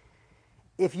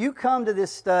 If you come to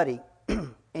this study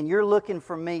and you're looking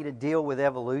for me to deal with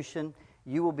evolution,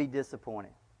 you will be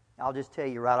disappointed. I'll just tell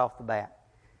you right off the bat.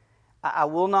 I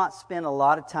will not spend a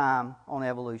lot of time on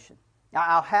evolution.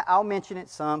 I'll mention it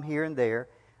some here and there,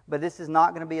 but this is not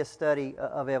going to be a study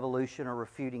of evolution or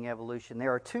refuting evolution.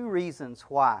 There are two reasons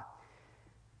why.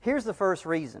 Here's the first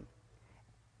reason.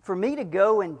 For me to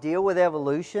go and deal with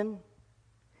evolution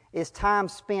is time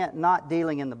spent not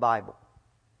dealing in the Bible.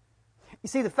 You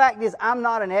see, the fact is, I'm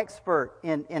not an expert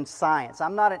in science.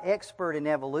 I'm not an expert in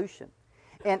evolution.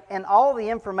 And all the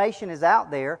information is out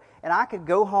there, and I could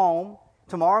go home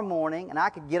tomorrow morning, and I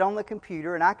could get on the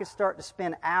computer, and I could start to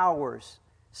spend hours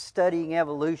studying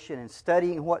evolution and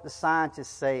studying what the scientists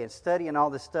say and studying all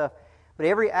this stuff. But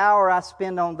every hour I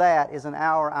spend on that is an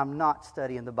hour I'm not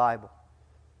studying the Bible.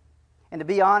 And to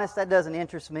be honest, that doesn't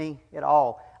interest me at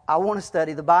all. I want to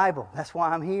study the Bible. That's why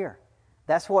I'm here.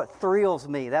 That's what thrills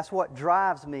me. That's what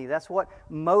drives me. That's what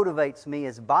motivates me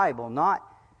is Bible, not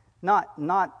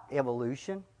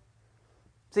evolution.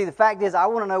 See, the fact is, I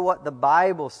want to know what the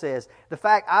Bible says. The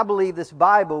fact I believe this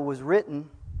Bible was written,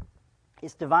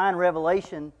 it's divine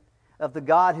revelation of the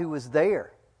God who was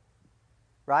there.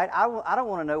 Right? I don't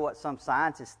want to know what some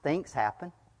scientist thinks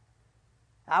happened.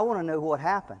 I want to know what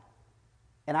happened.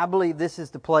 And I believe this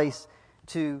is the place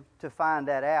to find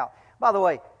that out. By the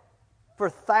way, for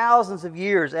thousands of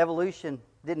years, evolution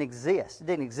didn't exist. It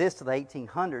didn't exist until the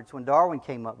 1800s when Darwin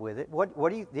came up with it. What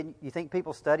do you think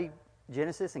people studied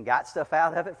Genesis and got stuff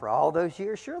out of it for all those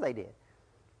years? Sure they did.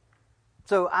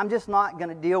 So I'm just not going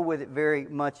to deal with it very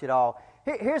much at all.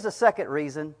 Here's a second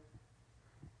reason.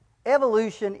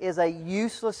 Evolution is a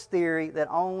useless theory that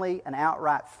only an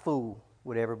outright fool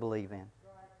would ever believe in.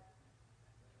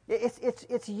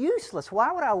 It's useless.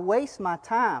 Why would I waste my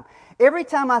time? Every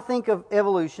time I think of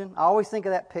evolution, I always think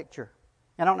of that picture.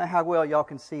 I don't know how well y'all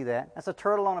can see that. That's a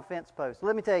turtle on a fence post.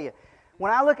 Let me tell you,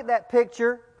 when I look at that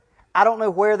picture, I don't know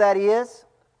where that is.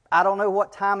 I don't know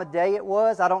what time of day it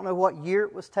was. I don't know what year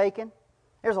it was taken.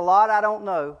 There's a lot I don't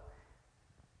know.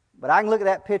 But I can look at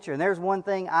that picture, and there's one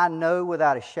thing I know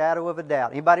without a shadow of a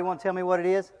doubt. Anybody want to tell me what it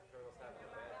is?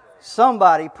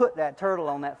 Somebody put that turtle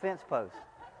on that fence post.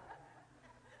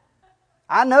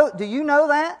 I know. Do you know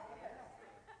that?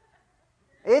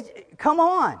 Come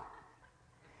on.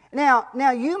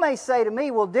 Now you may say to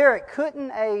me, well, Derricke, couldn't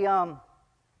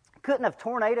a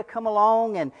tornado come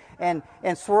along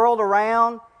and swirled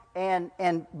around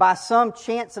and by some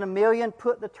chance in a million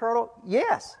put the turtle?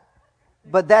 Yes.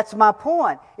 But that's my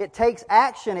point. It takes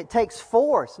action. It takes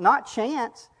force, not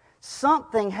chance.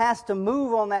 Something has to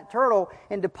move on that turtle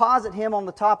and deposit him on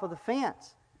the top of the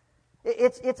fence.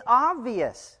 It's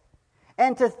obvious.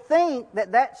 And to think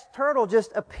that turtle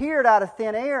just appeared out of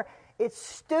thin air, it's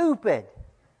stupid.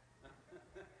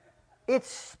 It's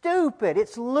stupid.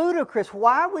 It's ludicrous.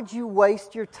 Why would you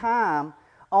waste your time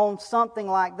on something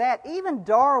like that? Even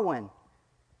Darwin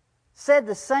said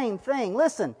the same thing.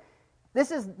 Listen,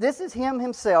 this is him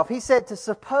himself. He said, to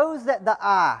suppose that the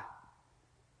eye...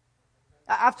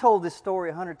 I've told this story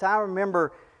 100 times. I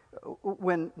remember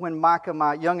when Micah,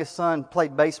 my youngest son,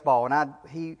 played baseball, and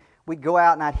we'd go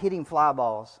out and I'd hit him fly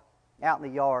balls out in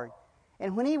the yard.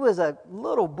 And when he was a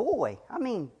little boy,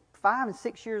 5 and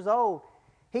 6 years old,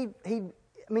 think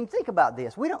about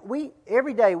this.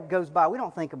 Every day goes by, we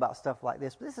don't think about stuff like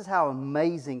this, but this is how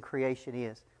amazing creation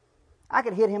is. I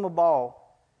could hit him a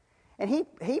ball, and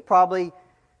he probably,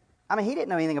 he didn't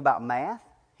know anything about math.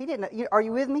 He didn't know, are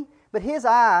you with me? But his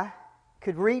eye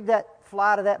could read that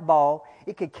fly to that ball.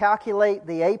 It could calculate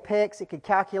the apex. It could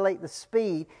calculate the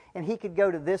speed, and he could go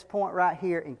to this point right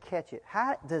here and catch it.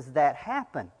 How does that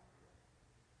happen?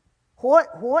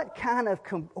 What kind of...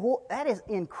 that is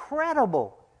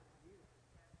incredible.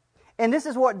 And this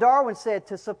is what Darwin said,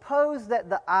 to suppose that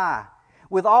the eye,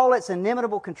 with all its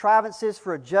inimitable contrivances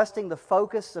for adjusting the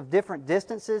focus of different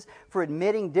distances, for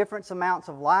admitting different amounts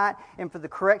of light, and for the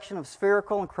correction of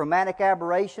spherical and chromatic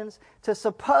aberrations, to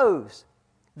suppose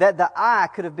that the eye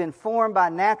could have been formed by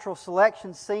natural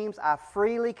selection seems, I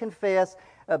freely confess,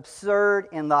 absurd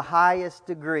in the highest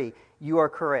degree. You are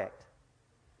correct.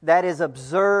 That is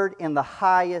absurd in the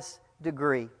highest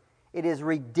degree. It is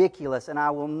ridiculous, and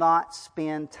I will not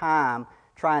spend time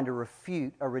trying to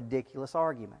refute a ridiculous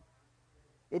argument.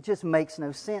 It just makes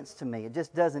no sense to me. It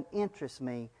just doesn't interest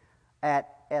me at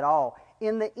all.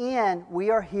 In the end, we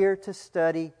are here to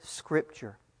study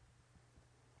Scripture.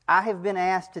 I have been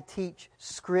asked to teach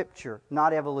Scripture,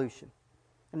 not evolution,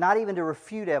 and not even to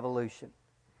refute evolution.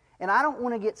 And I don't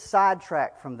want to get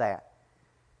sidetracked from that.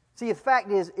 See, the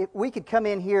fact is, if we could come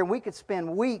in here and we could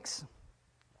spend weeks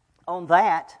on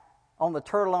that, on the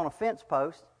turtle on a fence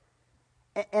post,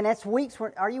 and that's weeks.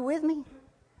 Are you with me?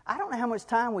 I don't know how much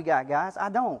time we got, guys. I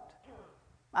don't.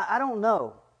 I don't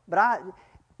know. But I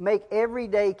make every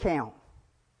day count.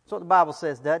 That's what the Bible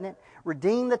says, doesn't it?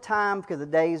 Redeem the time because the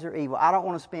days are evil. I don't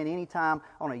want to spend any time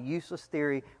on a useless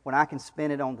theory when I can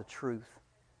spend it on the truth.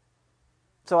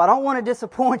 So I don't want to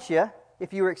disappoint you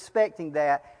if you were expecting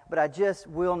that, but I just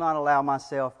will not allow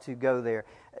myself to go there.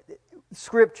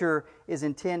 Scripture is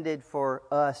intended for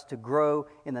us to grow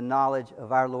in the knowledge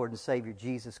of our Lord and Savior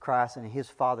Jesus Christ and His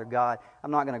Father God. I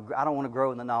don't want to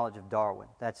grow in the knowledge of Darwin.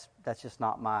 That's just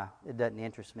not it doesn't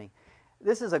interest me.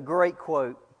 This is a great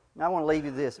quote. I want to leave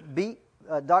you this.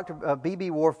 Dr. B.B.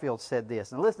 Warfield said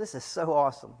this, and listen, this is so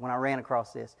awesome when I ran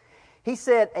across this. He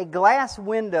said, a glass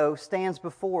window stands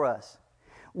before us.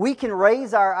 We can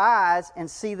raise our eyes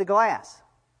and see the glass.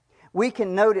 We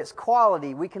can note its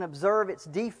quality, we can observe its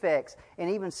defects, and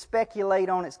even speculate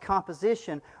on its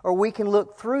composition, or we can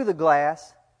look through the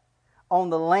glass on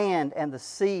the land and the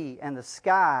sea and the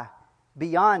sky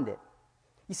beyond it.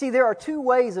 You see, there are two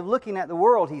ways of looking at the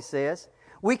world, he says.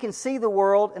 We can see the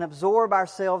world and absorb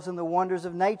ourselves in the wonders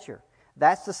of nature.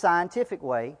 That's the scientific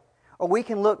way. Or we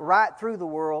can look right through the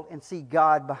world and see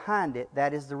God behind it.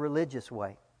 That is the religious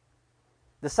way.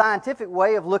 The scientific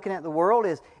way of looking at the world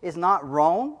is not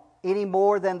wrong any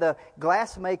more than the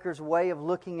glassmaker's way of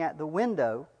looking at the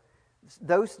window.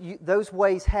 Those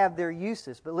ways have their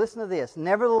uses. But listen to this.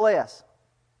 Nevertheless,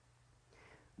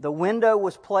 the window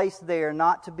was placed there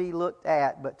not to be looked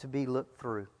at, but to be looked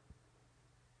through.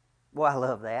 Boy, I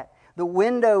love that. The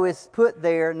window is put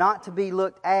there not to be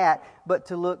looked at, but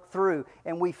to look through.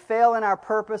 And we fail in our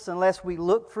purpose unless we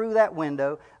look through that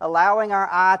window, allowing our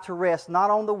eye to rest not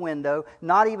on the window,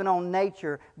 not even on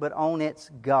nature, but on its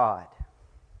God.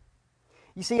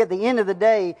 You see, at the end of the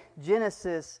day,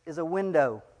 Genesis is a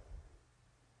window.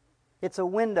 It's a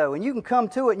window. And you can come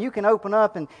to it and you can open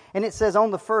up and it says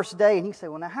on the first day. And you say,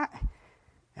 well, now,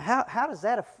 How does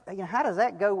that, how does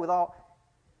that go with all,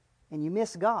 and you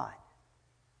miss God.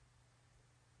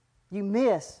 You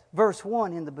miss verse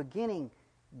 1, in the beginning,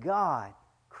 God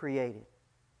created.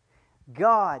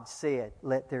 God said,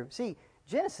 let there... See,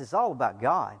 Genesis is all about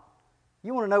God.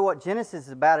 You want to know what Genesis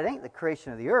is about? It ain't the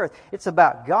creation of the earth. It's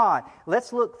about God.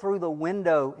 Let's look through the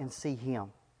window and see Him.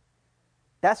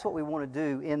 That's what we want to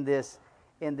do in this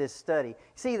study.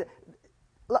 See, I'm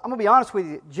going to be honest with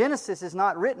you. Genesis is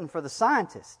not written for the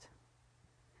scientist.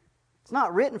 It's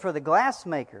not written for the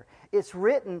glassmaker. It's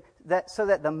written so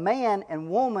that the man and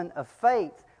woman of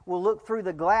faith will look through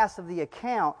the glass of the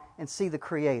account and see the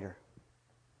Creator.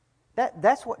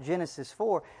 That's what Genesis is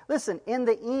for. Listen, in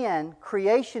the end,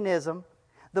 creationism,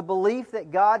 the belief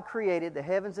that God created the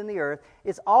heavens and the earth,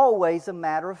 is always a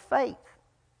matter of faith.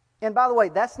 And by the way,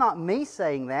 that's not me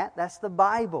saying that. That's the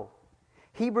Bible.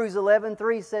 Hebrews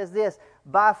 11:3 says this,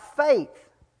 by faith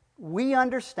we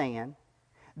understand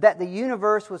that the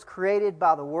universe was created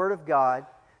by the Word of God,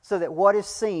 so that what is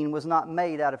seen was not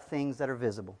made out of things that are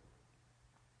visible.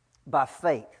 By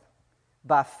faith.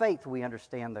 By faith we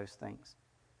understand those things.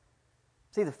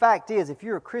 See, the fact is, if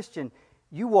you're a Christian,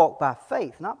 you walk by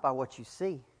faith, not by what you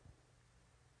see.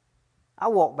 I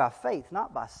walk by faith,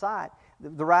 not by sight.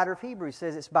 The writer of Hebrews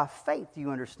says it's by faith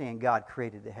you understand God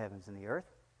created the heavens and the earth.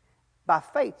 By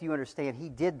faith you understand He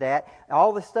did that.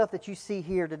 All the stuff that you see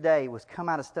here today was come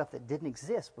out of stuff that didn't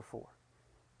exist before.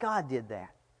 God did that.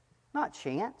 Not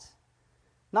chance.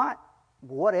 Not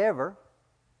whatever.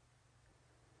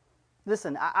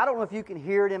 Listen, I don't know if you can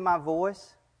hear it in my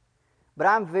voice, but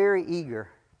I'm very eager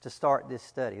to start this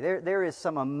study. There is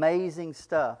some amazing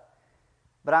stuff.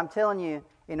 But I'm telling you,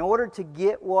 in order to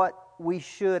get what we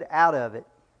should out of it,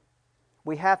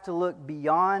 we have to look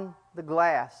beyond the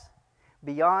glass,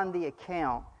 beyond the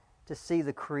account, to see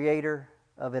the Creator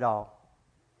of it all.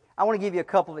 I want to give you a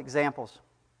couple of examples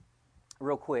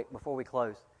real quick before we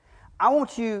close. I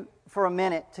want you for a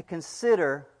minute to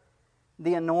consider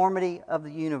the enormity of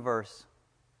the universe.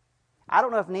 I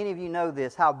don't know if any of you know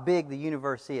this, how big the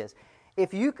universe is.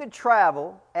 If you could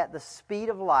travel at the speed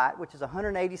of light, which is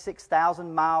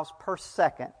 186,000 miles per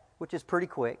second, which is pretty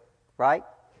quick, right?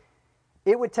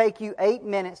 It would take you 8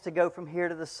 minutes to go from here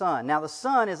to the sun. Now, the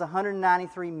sun is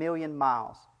 193 million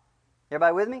miles.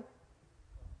 Everybody with me?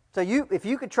 So if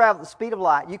you could travel at the speed of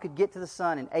light, you could get to the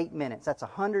sun in 8 minutes. That's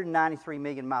 193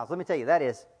 million miles. Let me tell you,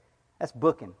 that's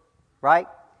booking, right?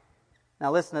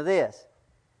 Now, listen to this.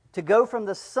 To go from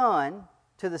the sun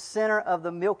to the center of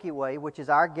the Milky Way, which is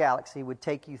our galaxy, would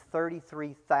take you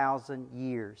 33,000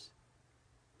 years.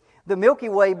 The Milky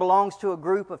Way belongs to a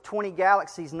group of 20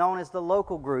 galaxies known as the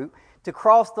local group. To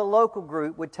cross the local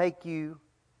group would take you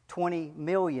 20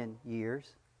 million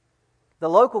years. The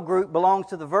local group belongs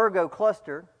to the Virgo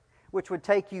cluster, which would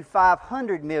take you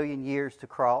 500 million years to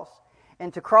cross.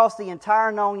 And to cross the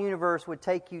entire known universe would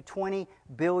take you 20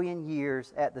 billion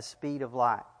years at the speed of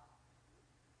light.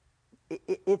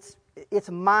 It's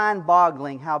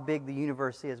mind-boggling how big the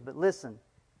universe is. But listen,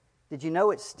 did you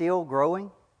know it's still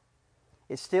growing?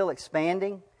 It's still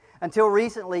expanding. Until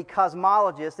recently,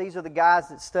 cosmologists, these are the guys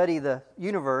that study the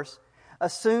universe,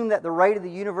 assumed that the rate of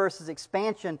the universe's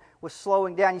expansion was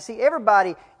slowing down. You see,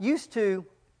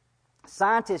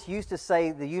 scientists used to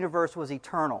say the universe was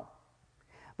eternal.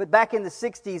 But back in the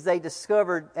 60s, they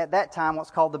discovered at that time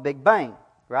what's called the Big Bang,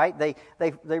 right? They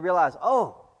realized,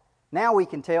 now we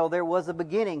can tell there was a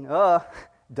beginning.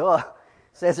 Duh,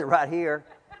 says it right here,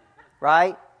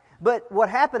 right? But what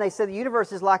happened, they said the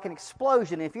universe is like an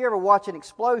explosion. If you ever watch an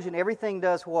explosion, everything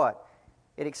does what?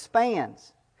 It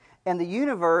expands. And the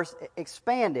universe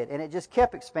expanded, and it just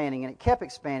kept expanding, and it kept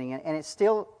expanding, and it's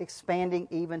still expanding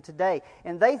even today.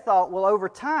 And they thought, well, over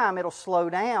time it'll slow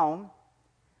down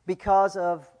because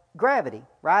of gravity,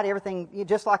 right? Everything,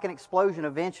 just like an explosion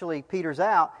eventually peters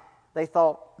out, they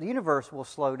thought the universe will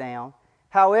slow down.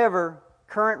 However,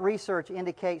 current research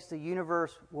indicates the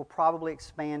universe will probably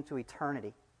expand to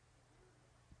eternity.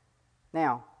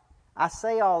 Now, I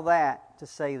say all that to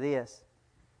say this.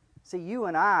 See, you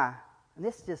and I, and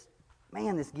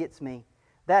this gets me.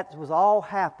 That was all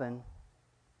happened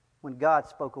when God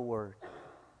spoke a word.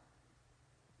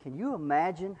 Can you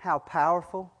imagine how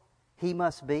powerful He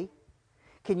must be?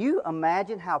 Can you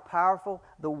imagine how powerful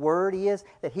the Word is,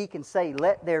 that He can say,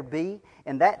 let there be,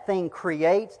 and that thing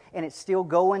creates, and it's still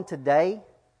going today?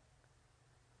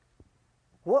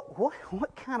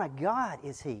 What kind of God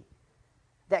is He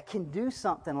that can do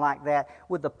something like that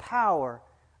with the power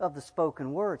of the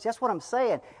spoken words? That's what I'm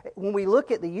saying. When we look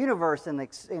at the universe and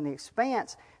the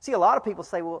expanse, see, a lot of people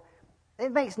say, well,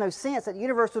 it makes no sense that the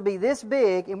universe would be this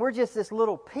big and we're just this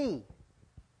little pea.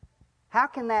 How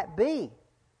can that be?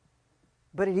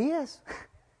 But it is.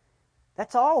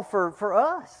 That's all for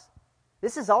us.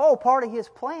 This is all part of His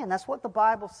plan. That's what the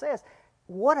Bible says.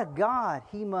 What a God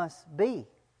He must be.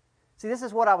 See, this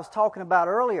is what I was talking about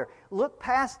earlier. Look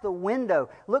past the window.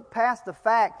 Look past the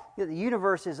fact that the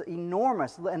universe is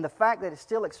enormous and the fact that it's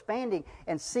still expanding,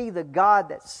 and see the God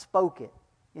that spoke it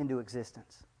into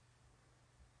existence.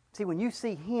 See, when you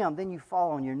see Him, then you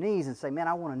fall on your knees and say, man,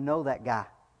 I want to know that guy.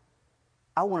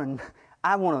 I want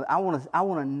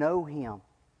to know Him.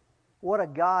 What a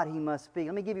God He must be.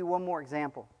 Let me give you one more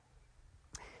example.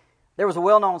 There was a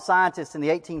well-known scientist in the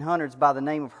 1800s by the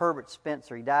name of Herbert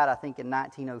Spencer. He died, I think, in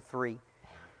 1903.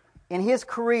 In his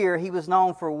career, he was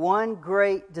known for one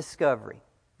great discovery.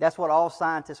 That's what all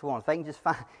scientists want. If they can just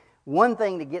find one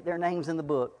thing to get their names in the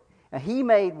book. And he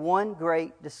made one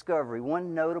great discovery,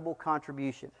 one notable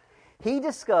contribution. He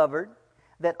discovered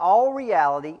that all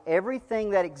reality,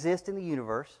 everything that exists in the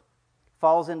universe,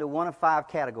 falls into one of 5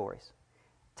 categories: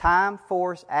 time,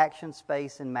 force, action,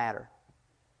 space, and matter.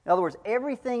 In other words,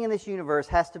 everything in this universe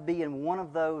has to be in one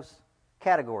of those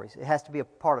categories. It has to be a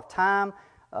part of time,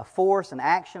 a force, an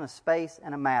action, a space,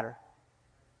 and a matter.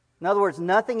 In other words,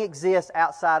 nothing exists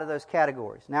outside of those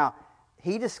categories. Now,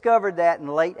 he discovered that in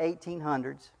the late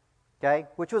 1800s, okay,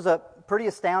 which was a pretty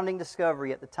astounding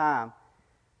discovery at the time.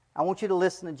 I want you to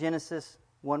listen to Genesis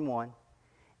 1:1.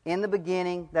 In the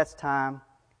beginning, that's time.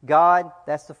 God,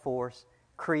 that's the force.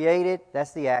 Created,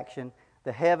 that's the action.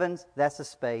 The heavens, that's the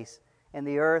space. And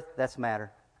the earth, that's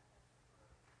matter.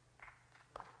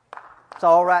 It's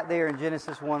all right there in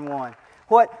Genesis 1:1.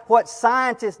 What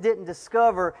scientists didn't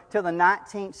discover till the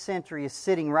 19th century is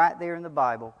sitting right there in the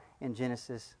Bible in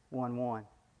Genesis 1:1.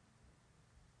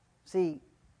 See,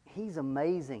 He's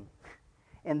amazing.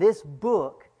 And this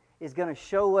book is going to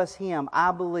show us Him,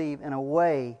 I believe, in a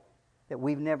way that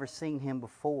we've never seen Him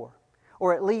before.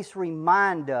 Or at least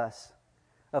remind us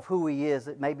of who He is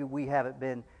that maybe we haven't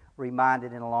been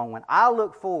reminded in a long one. I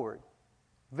look forward,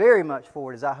 very much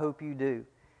forward, as I hope you do,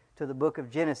 to the book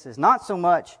of Genesis. Not so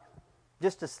much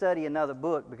just to study another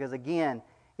book, because again,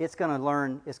 it's going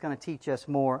to teach us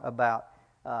more about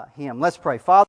Him. Let's pray. Father,